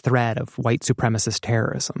serious threat of white supremacist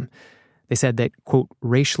terrorism. They said that, quote,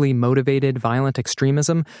 racially motivated violent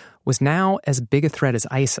extremism was now as big a threat as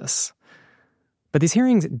ISIS. But these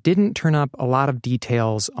hearings didn't turn up a lot of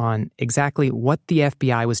details on exactly what the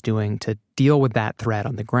FBI was doing to deal with that threat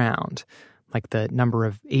on the ground, like the number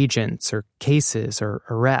of agents or cases or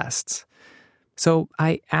arrests. So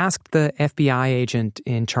I asked the FBI agent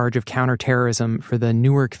in charge of counterterrorism for the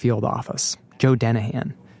Newark field office, Joe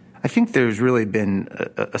Dennehan. I think there's really been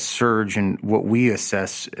a surge in what we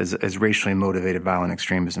assess as racially motivated violent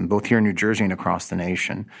extremism, both here in New Jersey and across the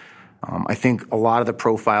nation. I think a lot of the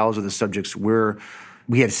profiles of the subjects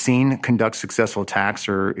we have seen conduct successful attacks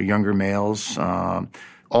are younger males, all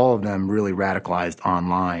of them really radicalized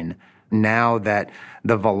online. Now that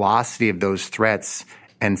the velocity of those threats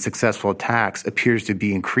and successful attacks appears to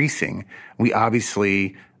be increasing, we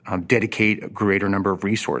obviously dedicate a greater number of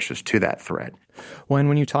resources to that threat. Well, and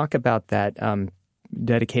when you talk about that,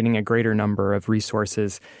 dedicating a greater number of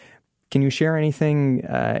resources, Can you share anything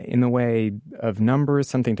in the way of numbers,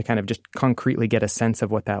 something to kind of just concretely get a sense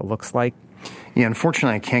of what that looks like? Yeah,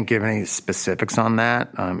 unfortunately, I can't give any specifics on that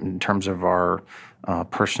in terms of our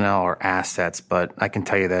personnel or assets, but I can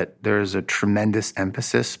tell you that there's a tremendous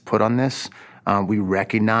emphasis put on this. We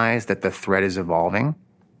recognize that the threat is evolving,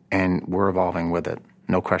 and we're evolving with it.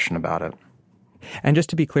 No question about it. And just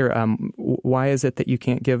to be clear, why is it that you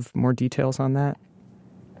can't give more details on that?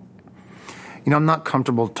 I'm not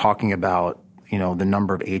comfortable talking about, the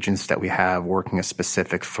number of agents that we have working a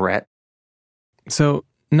specific threat. So,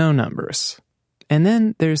 no numbers. And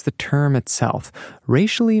then there's the term itself,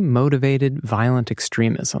 racially motivated violent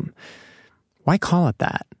extremism. Why call it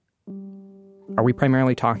that? Are we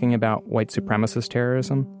primarily talking about white supremacist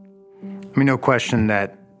terrorism? No question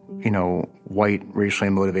that, white racially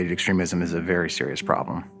motivated extremism is a very serious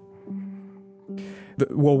problem.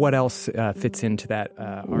 Well, what else fits into that?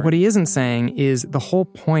 What he isn't saying is the whole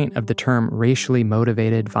point of the term racially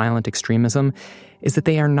motivated violent extremism is that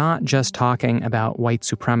they are not just talking about white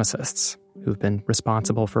supremacists who've been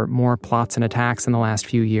responsible for more plots and attacks in the last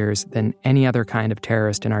few years than any other kind of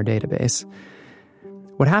terrorist in our database.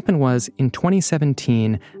 What happened was, in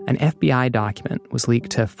 2017, an FBI document was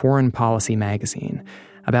leaked to Foreign Policy magazine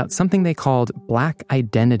about something they called black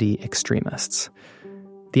identity extremists.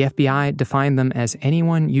 The FBI defined them as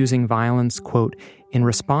anyone using violence, quote, in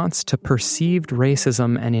response to perceived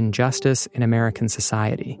racism and injustice in American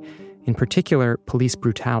society, in particular, police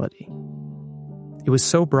brutality. It was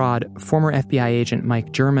so broad, former FBI agent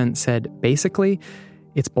Mike German said, basically,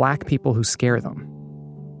 it's black people who scare them.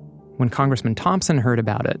 When Congressman Thompson heard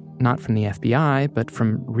about it, not from the FBI, but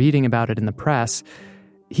from reading about it in the press,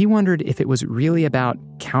 he wondered if it was really about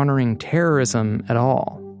countering terrorism at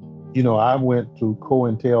all. I went through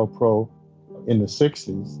COINTELPRO in the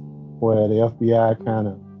 60s, where the FBI kind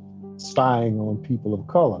of spying on people of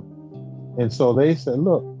color. And so they said,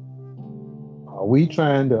 look, are we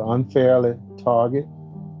trying to unfairly target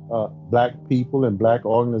black people and black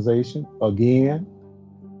organizations again?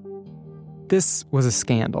 This was a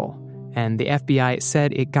scandal, and the FBI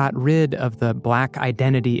said it got rid of the black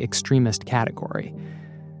identity extremist category.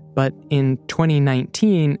 But in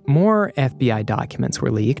 2019, more FBI documents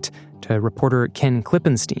were leaked to reporter Ken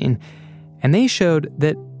Klippenstein, and they showed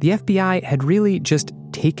that the FBI had really just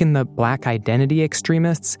taken the black identity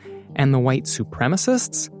extremists and the white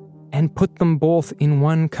supremacists and put them both in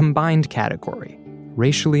one combined category,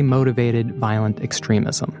 racially motivated violent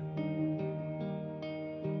extremism.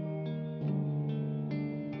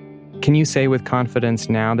 Can you say with confidence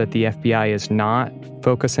now that the FBI is not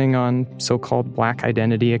focusing on so-called black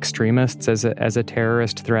identity extremists as a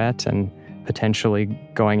terrorist threat and potentially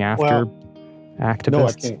going after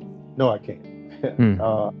activists? No, I can't.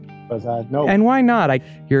 Because I know. And why not?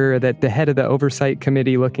 You're the head of the oversight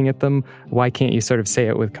committee looking at them. Why can't you sort of say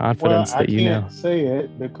it with confidence that you know? I can't say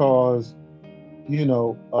it because,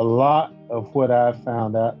 a lot of what I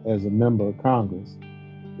found out as a member of Congress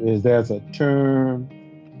is there's a term,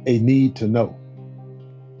 a need to know.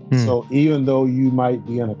 So even though you might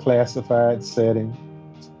be in a classified setting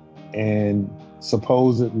and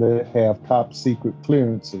supposedly have top secret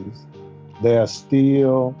clearances, there's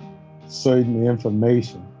still certain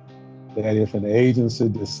information that if an agency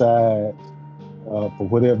decides for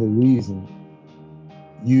whatever reason,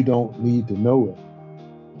 you don't need to know it.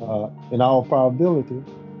 In all probability,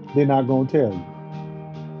 they're not going to tell you.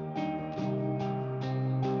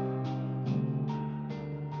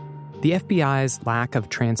 The FBI's lack of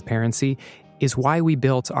transparency is why we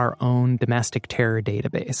built our own domestic terror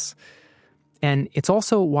database. And it's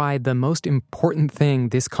also why the most important thing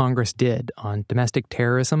this Congress did on domestic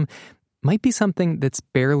terrorism might be something that's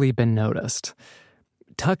barely been noticed.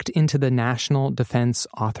 Tucked into the National Defense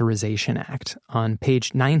Authorization Act, on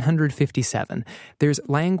page 957, there's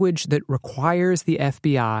language that requires the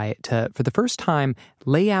FBI to, for the first time,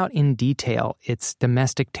 lay out in detail its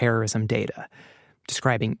domestic terrorism data,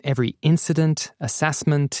 describing every incident,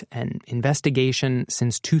 assessment, and investigation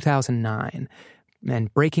since 2009,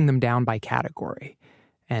 and breaking them down by category,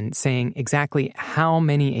 and saying exactly how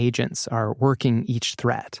many agents are working each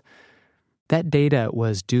threat. That data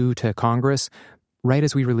was due to Congress right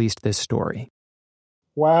as we released this story.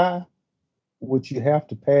 Why would you have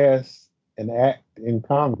to pass an act in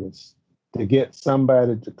Congress to get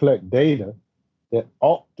somebody to collect data that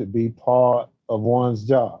ought to be part of one's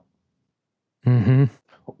job? Mm-hmm.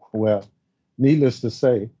 Well, needless to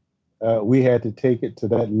say, we had to take it to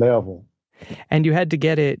that level. And you had to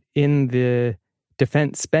get it in the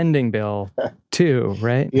defense spending bill, too,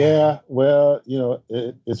 right? Yeah, well,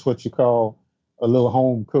 it's what you call a little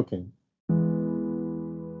home cooking.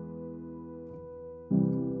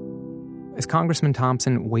 as Congressman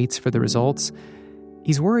Thompson waits for the results,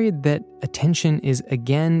 he's worried that attention is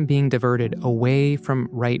again being diverted away from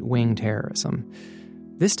right-wing terrorism,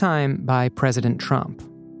 this time by President Trump.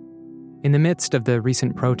 In the midst of the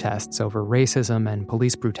recent protests over racism and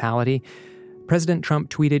police brutality, President Trump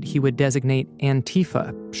tweeted he would designate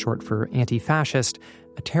Antifa, short for anti-fascist,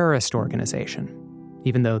 a terrorist organization,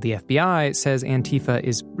 even though the FBI says Antifa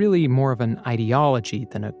is really more of an ideology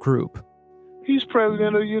than a group. He's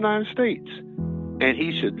president of the United States, and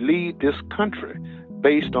he should lead this country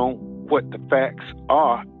based on what the facts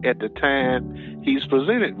are at the time he's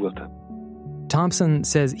presented with them. Thompson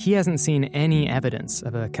says he hasn't seen any evidence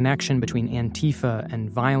of a connection between Antifa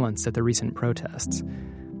and violence at the recent protests.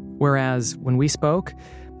 Whereas, when we spoke,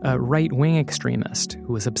 a right-wing extremist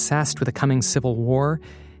who was obsessed with a coming civil war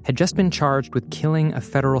had just been charged with killing a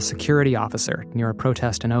federal security officer near a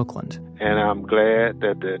protest in Oakland. And I'm glad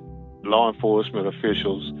that the law enforcement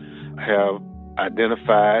officials have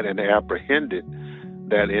identified and apprehended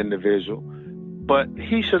that individual. But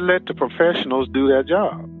he should let the professionals do their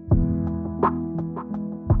job.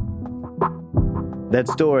 That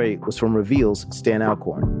story was from Reveal's Stan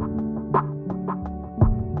Alcorn.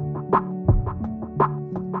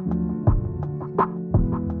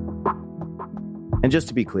 And just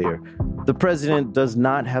to be clear, the president does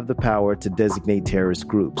not have the power to designate terrorist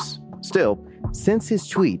groups. Still, since his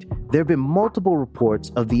tweet, there have been multiple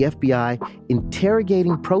reports of the FBI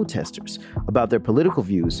interrogating protesters about their political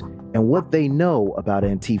views and what they know about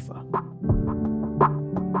Antifa.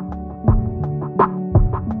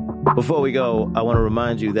 Before we go, I want to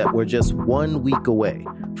remind you that we're just 1 week away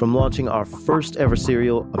from launching our first ever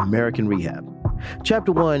serial, American Rehab.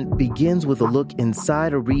 Chapter 1 begins with a look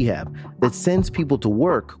inside a rehab that sends people to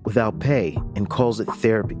work without pay and calls it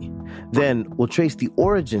therapy. Then we'll trace the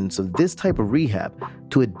origins of this type of rehab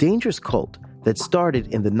to a dangerous cult that started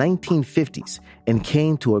in the 1950s and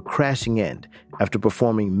came to a crashing end after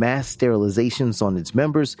performing mass sterilizations on its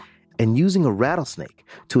members and using a rattlesnake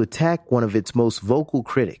to attack one of its most vocal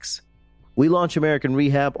critics. We launch American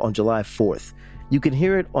Rehab on July 4th. You can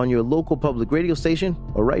hear it on your local public radio station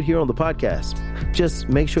or right here on the podcast. Just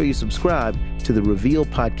make sure you subscribe to the Reveal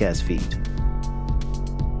podcast feed.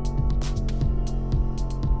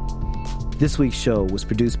 This week's show was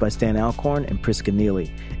produced by Stan Alcorn and Priska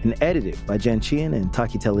Neely and edited by Jen Chian and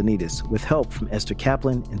Taki Telenidis with help from Esther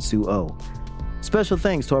Kaplan and Sue O. Special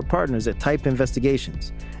thanks to our partners at Type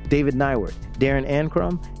Investigations, David Nywert, Darren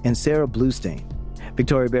Ancrum, and Sarah Bluestein.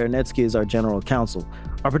 Victoria Baranetsky is our general counsel.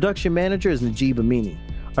 Our production manager is Najib Amini.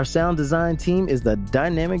 Our sound design team is the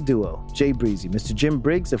dynamic duo, Jay Breezy, Mr. Jim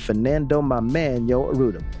Briggs, and Fernando Mamano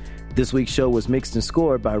Aruda. This week's show was mixed and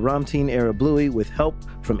scored by Ramteen Arablouei with help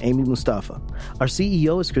from Amy Mustafa. Our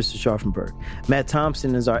CEO is Krista Scharfenberg. Matt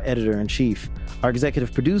Thompson is our editor-in-chief. Our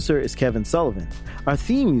executive producer is Kevin Sullivan. Our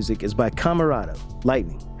theme music is by Camarado,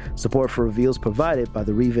 Lightning. Support for Reveals provided by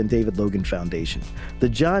the Reva and David Logan Foundation, the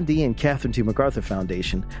John D. and Catherine T. MacArthur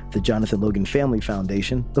Foundation, the Jonathan Logan Family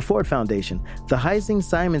Foundation, the Ford Foundation, the Heising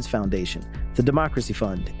Simons Foundation, the Democracy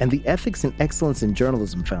Fund, and the Ethics and Excellence in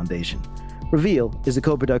Journalism Foundation. Reveal is a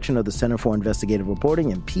co-production of the Center for Investigative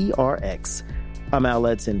Reporting and PRX. I'm Al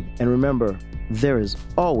Edson, and remember, there is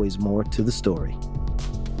always more to the story.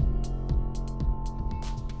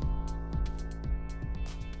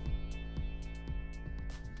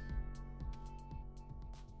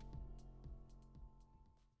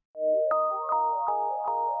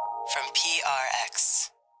 From PRX.